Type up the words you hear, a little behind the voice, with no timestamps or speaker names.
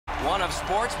one of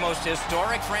sports' most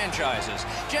historic franchises.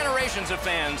 Generations of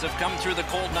fans have come through the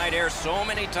cold night air so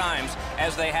many times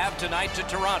as they have tonight to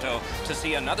Toronto to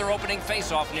see another opening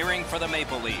face-off nearing for the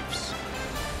Maple Leafs.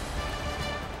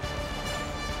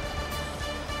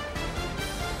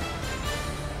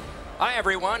 Hi,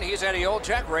 everyone. He's Eddie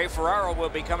Olczyk. Ray Ferraro will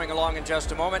be coming along in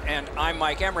just a moment, and I'm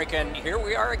Mike Emmerich, and here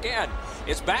we are again.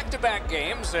 It's back-to-back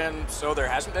games, and so there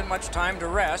hasn't been much time to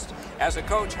rest. As a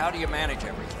coach, how do you manage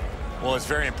everything? Well, it's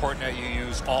very important that you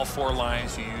use all four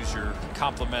lines. You use your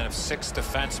complement of 6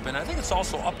 defensemen. I think it's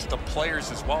also up to the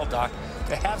players as well, Doc.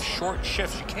 They have short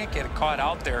shifts. You can't get caught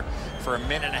out there for a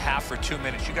minute and a half or 2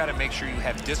 minutes. You got to make sure you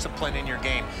have discipline in your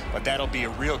game, but that'll be a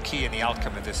real key in the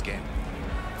outcome of this game.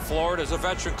 Florida's a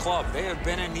veteran club. They have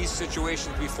been in these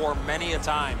situations before many a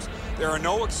times. There are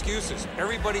no excuses.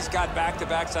 Everybody's got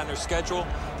back-to-backs on their schedule.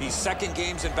 These second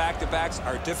games and back-to-backs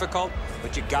are difficult,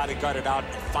 but you got to gut it out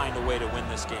and find a way to win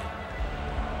this game.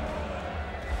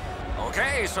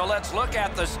 Okay, so let's look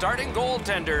at the starting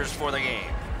goaltenders for the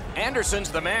game.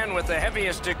 Anderson's the man with the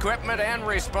heaviest equipment and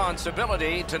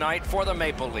responsibility tonight for the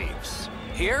Maple Leafs.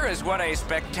 Here is what a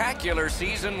spectacular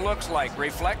season looks like,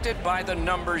 reflected by the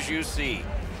numbers you see.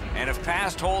 And if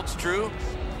past holds true,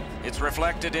 it's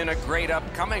reflected in a great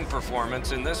upcoming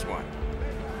performance in this one.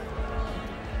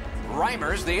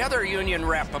 Reimer's the other Union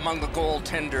rep among the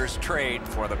goaltenders trade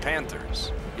for the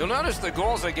Panthers. You'll notice the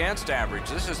goals against average.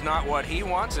 This is not what he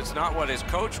wants, it's not what his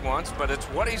coach wants, but it's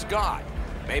what he's got.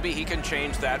 Maybe he can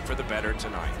change that for the better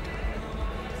tonight.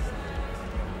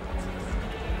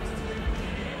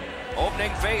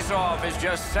 Opening face-off is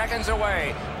just seconds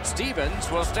away.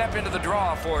 Stevens will step into the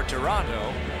draw for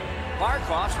Toronto.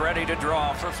 Barkov's ready to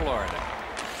draw for Florida.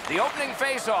 The opening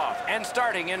face-off and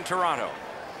starting in Toronto.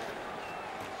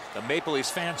 The Maple Leafs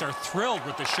fans are thrilled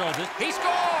with the show. He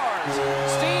scores!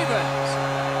 Stevens!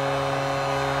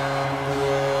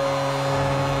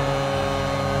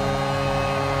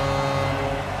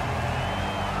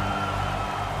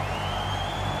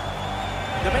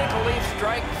 The Maple Leafs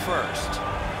strike first.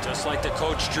 Just like the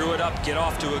coach drew it up, get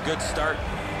off to a good start.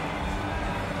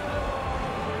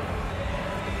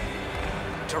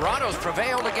 Toronto's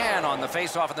prevailed again on the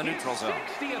face-off in the neutral zone.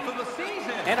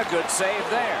 And a good save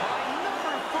there.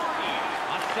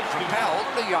 Propelled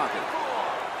to Yager.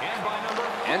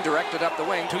 And directed up the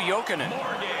wing to Jokinen.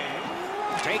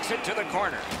 Takes it to the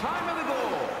corner.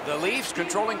 The Leafs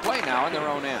controlling play now in their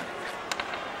own end.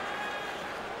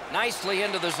 Nicely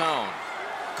into the zone.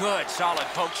 Good, solid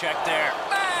poke check there.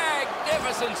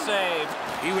 Magnificent save.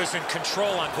 He was in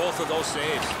control on both of those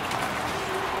saves.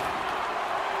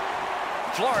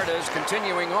 Florida is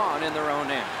continuing on in their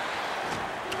own end.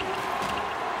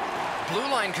 Blue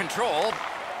line control.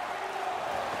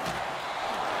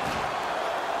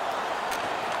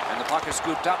 And the puck is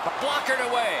scooped up, blockered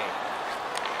away.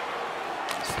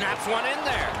 Snaps one in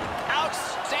there.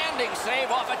 Outstanding save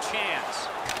off a chance.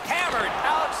 Hammered,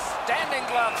 outstanding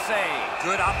glove save.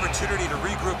 Good opportunity to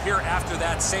regroup here after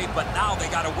that save, but now they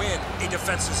got to win a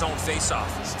defensive zone faceoff.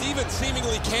 Stevens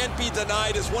seemingly can't be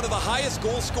denied as one of the highest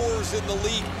goal scorers in the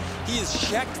league. He is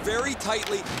checked very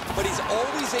tightly, but he's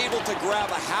always able to grab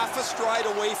a half a stride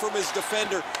away from his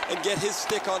defender and get his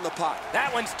stick on the puck.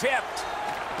 That one's tipped.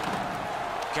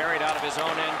 Carried out of his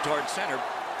own end toward center.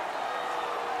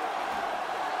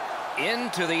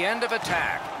 Into the end of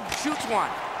attack. Shoots one.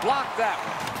 Blocked that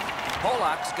one.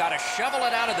 Polak's got to shovel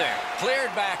it out of there.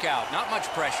 Cleared back out. Not much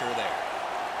pressure there.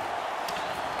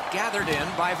 Gathered in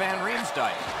by Van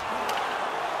Riemsdyk.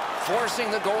 Forcing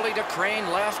the goalie to crane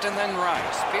left and then right.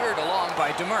 Speared along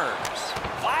by Demers.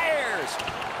 Fires!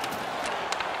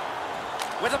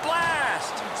 With a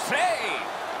blast! Save!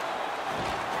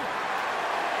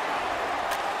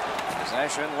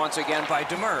 Possession once again by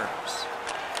Demers.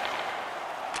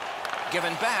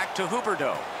 Given back to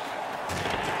Huberdeau.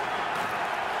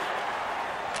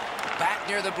 Back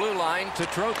near the blue line to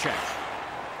Trocheck.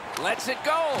 Lets it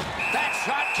go. That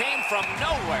shot came from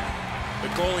nowhere. The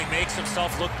goalie makes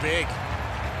himself look big.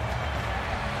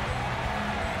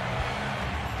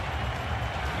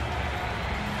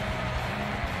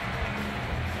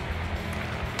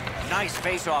 Nice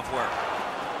face-off work.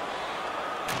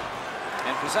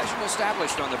 And possession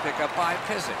established on the pickup by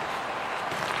Pizik.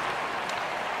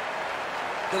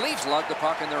 The Leafs lug the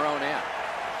puck in their own end.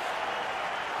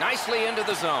 Nicely into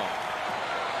the zone.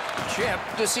 Chip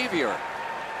to Sevier.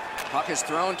 Puck is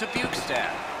thrown to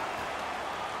Bukestad.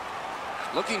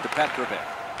 Looking to Petrovic.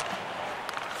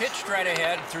 Pitched right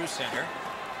ahead through center.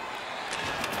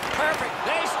 Perfect.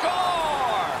 They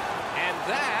score! And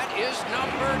that is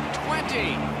number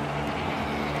 20.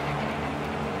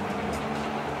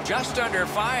 Just under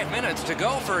 5 minutes to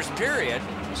go first period.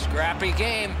 Scrappy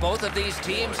game. Both of these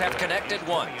teams have connected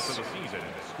once.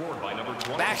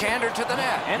 Backhander to the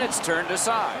net, and it's turned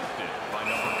aside.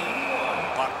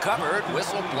 Puck covered,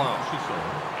 whistle blown.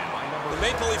 The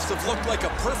Maple Leafs have looked like a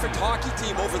perfect hockey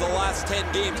team over the last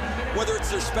 10 games. Whether it's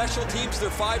their special teams, their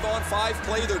 5-on-5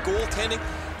 play, their goaltending,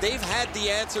 they've had the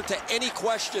answer to any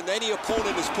question any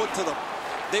opponent has put to them.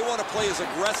 They want to play as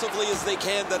aggressively as they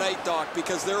can tonight, Doc,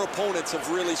 because their opponents have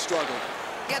really struggled.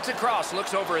 Gets across,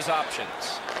 looks over his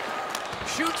options.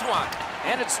 Shoots one,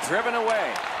 and it's driven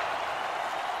away.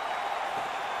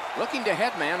 Looking to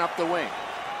headman up the wing.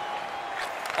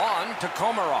 On to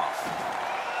Komarov.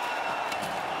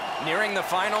 Nearing the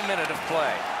final minute of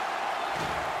play.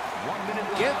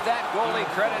 Give that goalie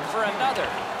credit for another.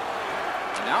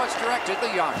 Now it's directed to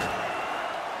Yager.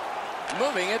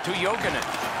 Moving it to Jokinen.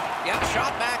 Yep,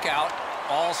 shot back out.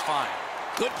 All's fine.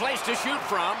 Good place to shoot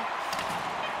from.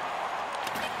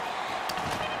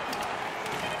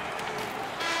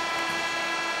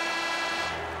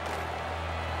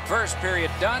 First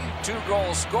period done. 2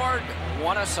 goals scored,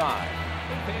 1 aside.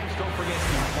 Fans, don't forget to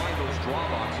find those draw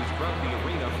boxes throughout the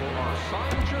arena for our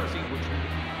signed jersey, which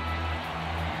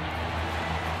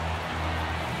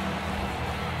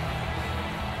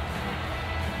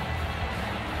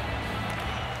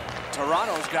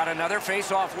Toronto's got another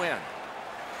face-off win.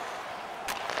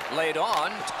 Laid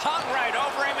on, hung right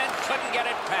over him and couldn't get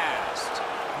it past.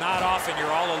 Not often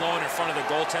you're all alone in front of the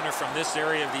goaltender from this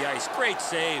area of the ice. Great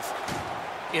save.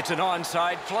 It's an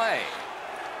onside play.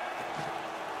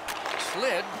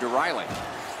 Slid to Riley.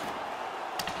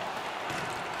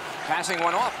 Passing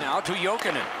one off now to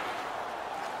Jokinen.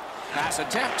 Pass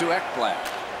attempt to Ekblad.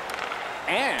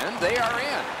 And they are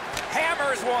in.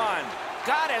 Hammers one.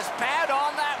 Got his pad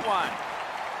on that one.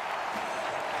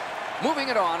 Moving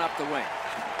it on up the wing.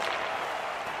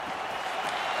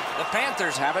 The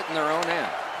Panthers have it in their own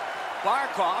end.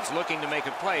 Barkov's looking to make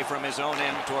a play from his own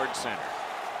end towards center.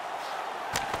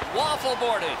 Waffle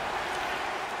boarded.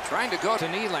 Trying to go to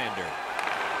Nylander.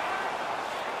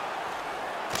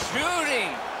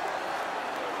 Shooting.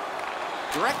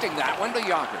 Directing that one to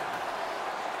Yager.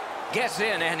 Gets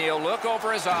in and he'll look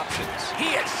over his options.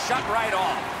 He is shut right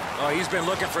off. Oh, he's been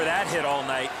looking for that hit all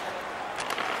night.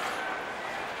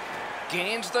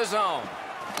 Gains the zone.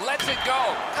 Lets it go.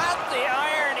 Got the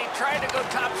iron. He tried to go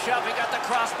top shelf. He got the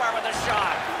crossbar with a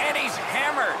shot. And he's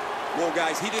hammered. Whoa,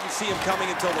 guys, he didn't see him coming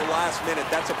until the last minute.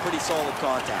 That's a pretty solid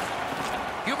contact.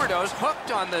 Huberdeau's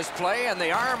hooked on this play, and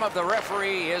the arm of the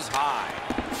referee is high.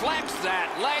 Flex that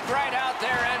leg right out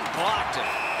there and blocked it.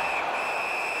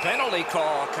 Penalty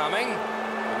call coming.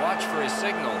 Watch for his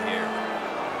signal here.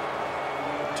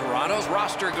 Toronto's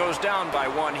roster goes down by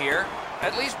 1 here.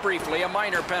 At least briefly, a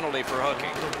minor penalty for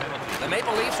hooking. The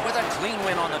Maple Leafs with a clean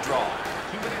win on the draw.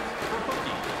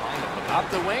 Up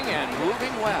the wing and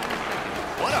moving well.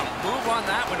 What a move on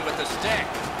that one with the stick.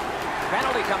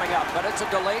 Penalty coming up, but it's a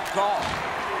delayed call.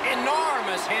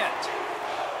 Enormous hit.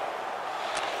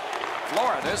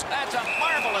 Florida's, that's a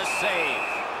marvelous save.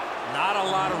 Not a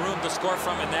lot of room to score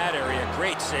from in that area.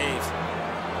 Great save.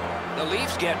 The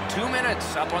Leafs get 2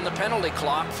 minutes up on the penalty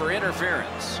clock for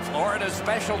interference. Florida's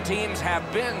special teams have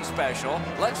been special.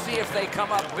 Let's see if they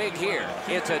come up big here.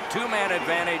 It's a 2-man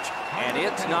advantage, and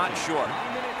it's not short.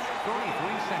 9 minutes,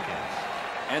 33 seconds.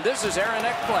 And this is Aaron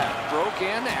Ekblad, broke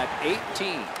in at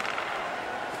 18.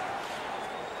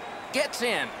 Gets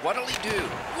in. What'll he do?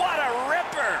 What a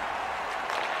ripper!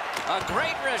 A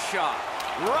great wrist shot.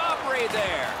 Robbery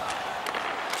there.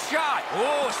 Shot.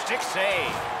 Oh, stick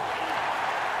save.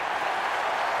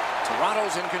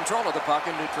 Toronto's in control of the puck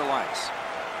in neutral ice.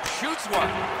 Shoots one,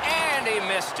 and he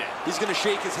missed it. He's going to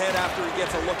shake his head after he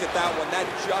gets a look at that one. That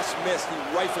just missed. He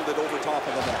rifled it over top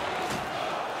of the net.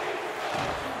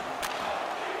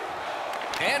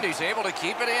 And he's able to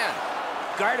keep it in.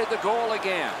 Guarded the goal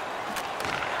again.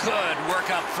 Good work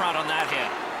up front on that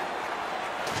hit.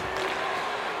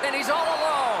 And he's all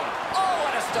alone. Oh,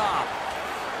 what a stop.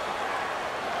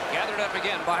 Gathered up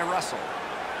again by Russell.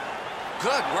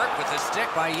 Good work with the stick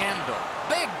by Yandel.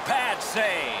 Big pad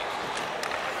save.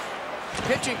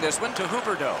 Pitching this one to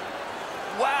Huberdeau.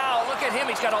 Wow, look at him.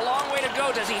 He's got a long way to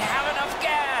go. Does he have enough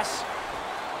gas?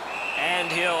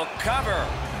 And he'll cover.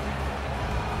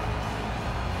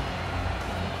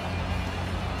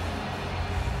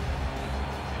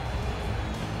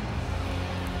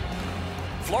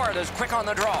 Florida's quick on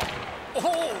the draw.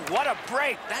 Oh, what a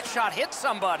break. That shot hit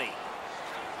somebody.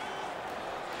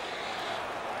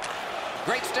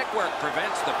 Great stick work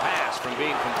prevents the pass from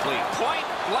being complete. Point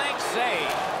blank save.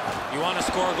 You want to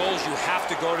score goals, you have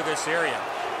to go to this area.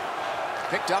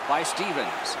 Picked up by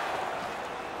Stevens.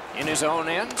 In his own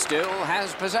end, still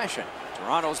has possession.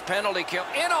 Toronto's penalty kill.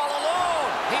 In all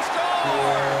alone. He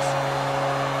scores!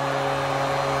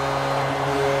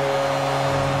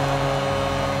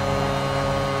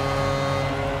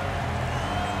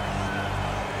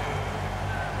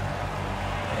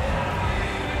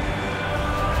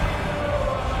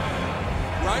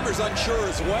 Reimer's unsure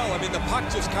as well. I mean, the puck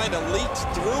just kind of leaked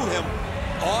through him.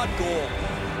 Odd goal.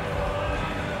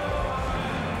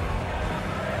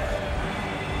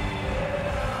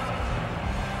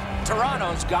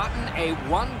 Toronto's gotten a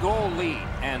one-goal lead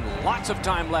and lots of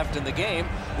time left in the game.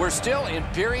 We're still in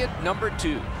period number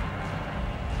 2.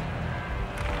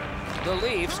 The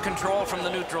Leafs control from the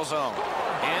neutral zone.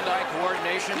 Hand-eye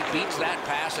coordination beats that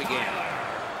pass again.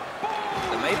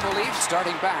 The Maple Leafs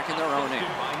starting back in their own end.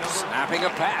 Snapping a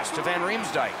pass to Van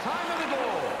Riemsdyk.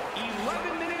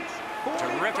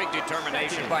 Terrific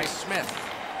determination by Smith.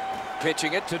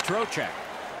 Pitching it to Trocheck.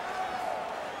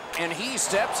 And he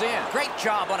steps in. Great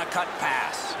job on a cut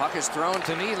pass. Puck is thrown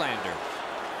to Nylander.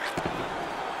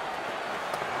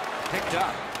 Picked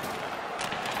up.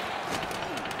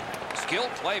 Skilled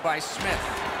play by Smith.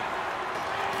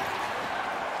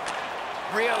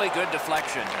 Really good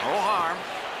deflection. No harm.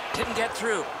 Didn't get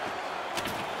through.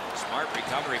 Smart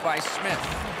recovery by Smith.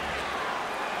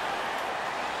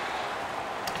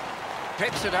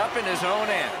 Picks it up in his own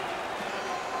end.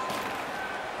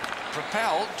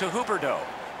 Propelled to Huberdeau.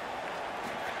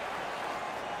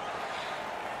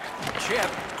 Chip.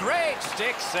 Great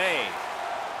stick save.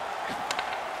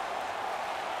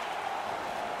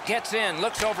 Gets in.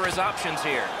 Looks over his options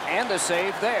here. And the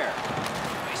save there.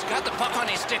 He's got the puck on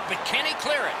his stick, but can he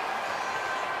clear it?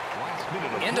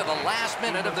 Into the last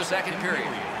minute of the second period.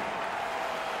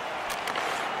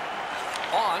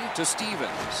 On to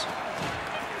Stevens.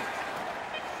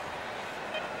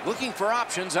 Looking for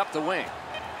options up the wing.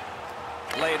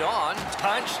 Laid on,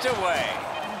 punched away.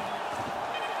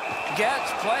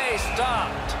 Gets play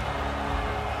stopped.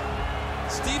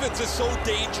 Stevens is so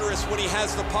dangerous when he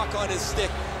has the puck on his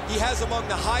stick. He has among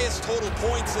the highest total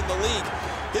points in the league.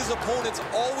 His opponents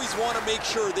always want to make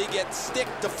sure they get stick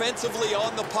defensively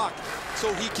on the puck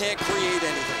so he can't create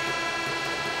anything.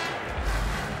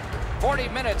 40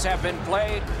 minutes have been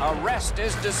played. A rest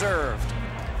is deserved.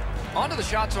 On to the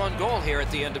shots on goal here at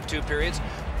the end of 2 periods.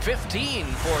 15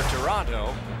 for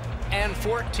Toronto and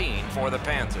 14 for the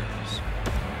Panthers.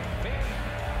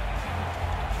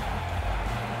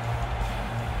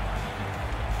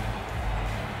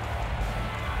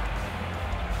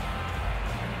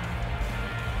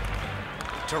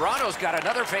 Toronto's got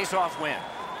another face-off win.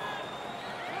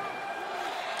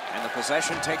 And the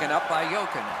possession taken up by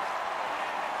Jokinen.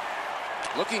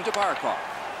 Looking to Barkov.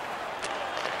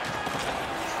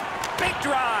 Big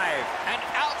drive. An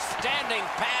outstanding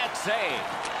pad save.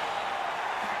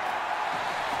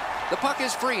 The puck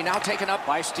is free, now taken up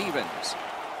by Stevens.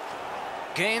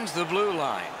 Gains the blue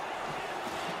line.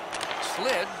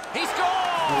 Slid. He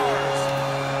scores!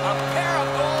 A pair of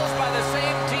goals by the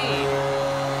same team.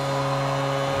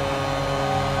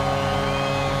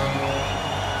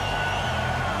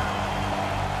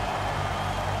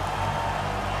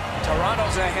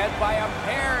 Toronto's ahead by a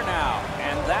pair now,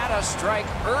 and that a strike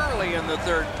early in the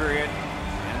third period,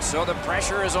 and so the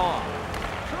pressure is on.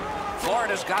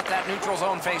 Florida's got that neutral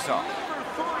zone faceoff.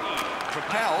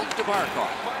 Propelled to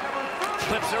Barkov.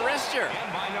 Clips a wrister.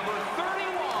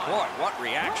 Boy, what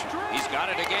reaction. He's got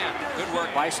it again. Good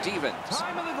work by Stevens.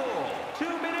 Time of the goal, 2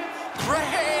 minutes.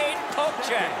 Great poke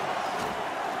check.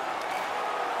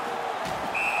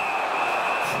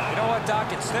 You know what,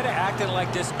 Doc? Instead of acting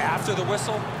like this after the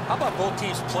whistle, how about both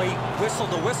teams play whistle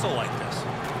to whistle like this?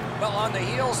 Well, on the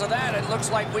heels of that, it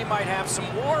looks like we might have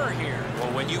some war here.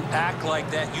 Well, when you act like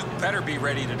that, you better be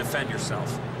ready to defend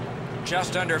yourself.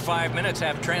 Just under 5 minutes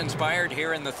have transpired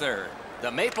here in the third. The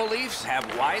Maple Leafs have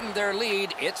widened their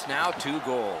lead. It's now 2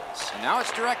 goals. And now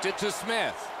it's directed to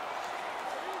Smith.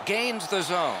 Gains the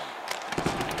zone.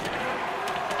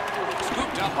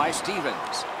 Scooped up by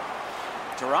Stevens.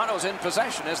 Toronto's in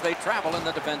possession as they travel in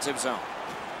the defensive zone.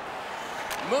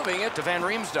 Moving it to Van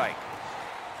Riemsdyk.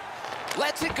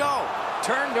 Lets it go.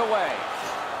 Turned away.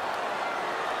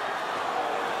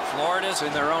 Florida's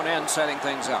in their own end setting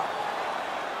things up.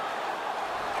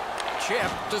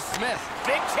 Chip to Smith.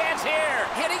 Big chance here.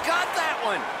 Hit, he got that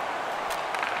one.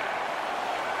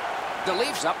 The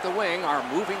Leafs up the wing are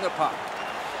moving the puck.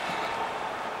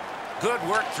 Good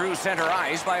work through center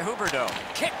ice by Huberdeau.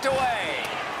 Kicked away.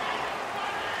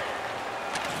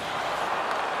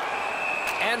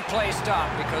 And play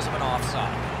stopped because of an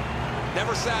offside.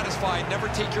 Never satisfied. Never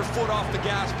take your foot off the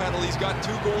gas pedal. He's got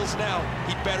 2 goals now.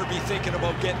 He'd better be thinking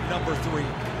about getting number 3.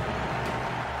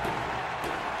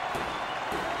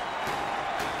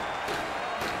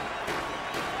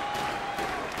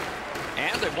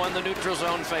 And they've won the neutral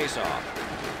zone faceoff.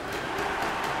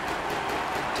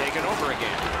 Taken over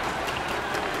again.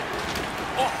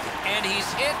 Oh, and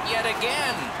he's hit yet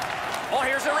again. Oh,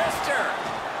 here's a wrister.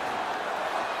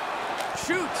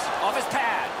 Shoots off his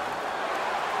pad.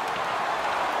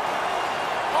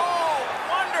 Oh,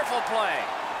 wonderful play.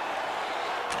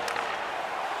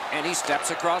 And he steps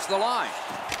across the line.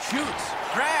 Shoots.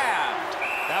 Grabbed.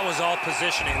 That was all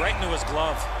positioning, right into his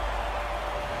glove.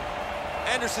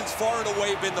 Anderson's far and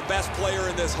away been the best player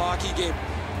in this hockey game.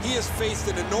 He has faced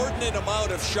an inordinate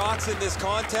amount of shots in this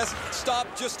contest,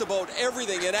 stopped just about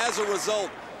everything, and as a result,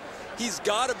 he's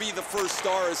got to be the first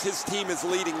star as his team is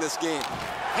leading this game.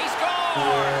 He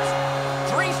scores!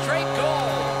 3 straight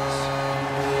goals.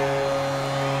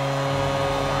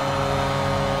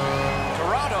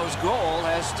 Toronto's goal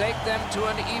has staked them to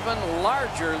an even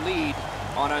larger lead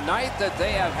on a night that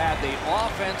they have had the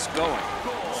offense going.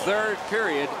 3rd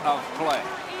period of play.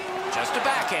 Just a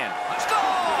backhand. Score!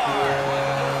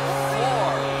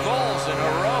 4 goals in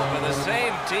a row for the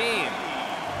same team.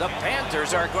 The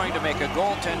Panthers are going to make a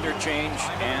goaltender change,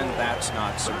 and that's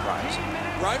not surprising.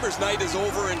 Reimer's night is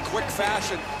over in quick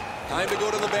fashion. Time to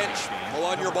go to the bench. Pull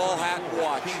on your ball hat and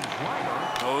watch.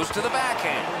 Goes to the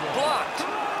backhand. Blocked.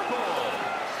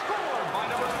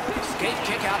 Skate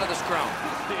kick out of the scrum.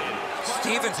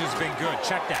 Stevens has been good.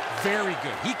 Check that. Very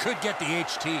good. He could get the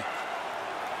HT.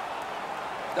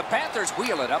 The Panthers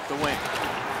wheel it up the wing.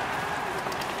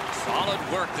 Solid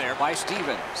work there by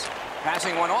Stevens.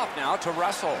 Passing one off now to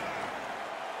Russell.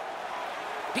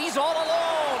 He's all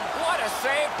alone. What a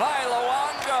save by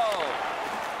Luongo.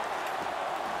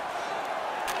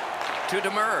 To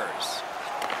Demers.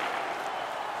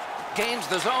 Gains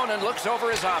the zone and looks over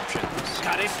his options.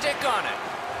 Got his stick on it.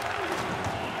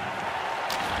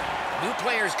 New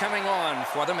players coming on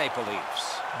for the Maple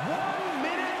Leafs. 1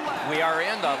 minute left. We are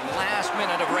in the last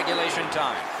minute of regulation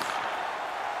time.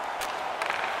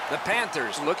 The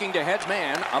Panthers looking to head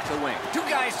man up the wing. 2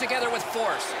 guys together with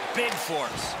force. Big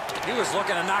force. He was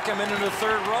looking to knock him into the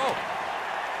 3rd row.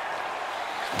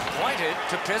 Pointed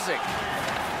to Pizik.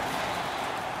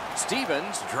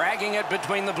 Stevens dragging it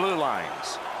between the blue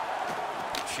lines.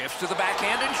 Shifts to the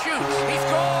backhand and shoots. He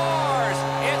scores!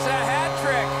 It's a hat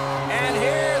trick. And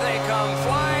here they come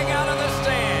flying out of the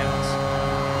stands.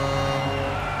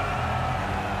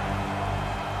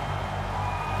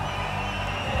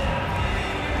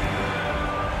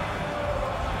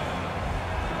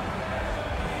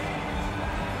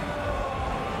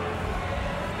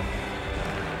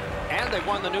 And they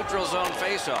won the neutral zone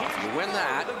faceoff. You win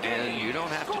that, and you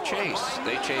don't have to chase.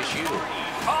 They chase you.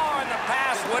 Oh, and the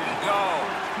pass wouldn't go.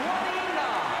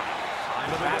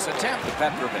 Pass attempt to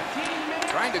Petrovic.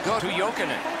 Trying to go to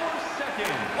Jokinen.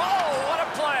 Whoa, what a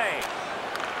play.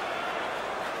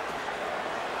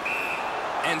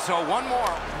 And so one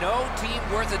more. No team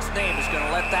worth its name is going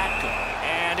to let that go.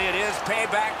 And it is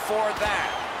payback for that.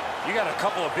 You got a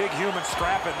couple of big humans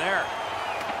scrapping there.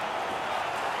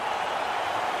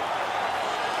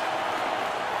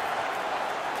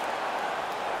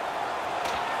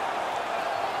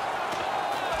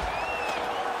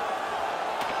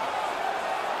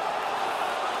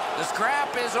 The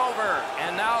scrap is over,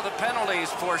 and now the penalties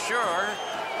for sure,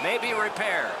 maybe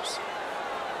repairs.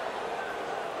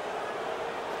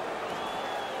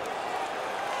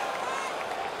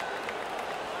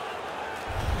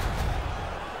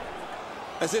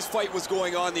 As this fight was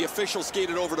going on, the official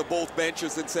skated over to both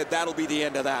benches and said that'll be the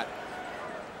end of that.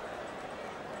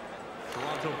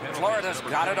 Florida's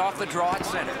got it off the draw at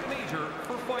center.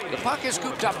 The puck is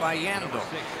scooped up by Yandel.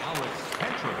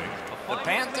 The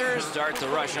Panthers start to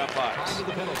rush up ice.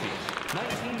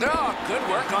 Oh, good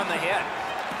work on the hit.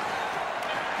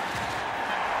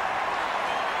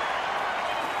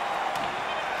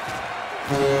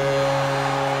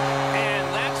 And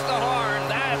that's the horn.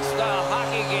 That's the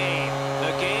hockey game.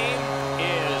 The game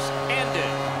is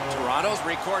ended. Toronto's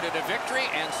recorded a victory,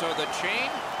 and so the chain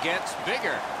gets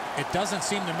bigger. It doesn't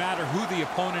seem to matter who the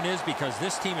opponent is because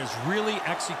this team is really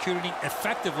executing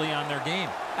effectively on their game.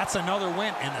 That's another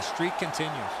win, and the streak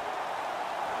continues.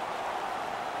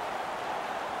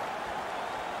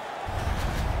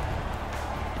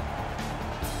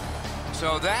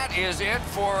 So that is it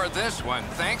for this one.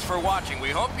 Thanks for watching.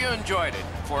 We hope you enjoyed it.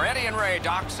 For Eddie and Ray,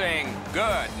 Doc saying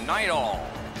good night all.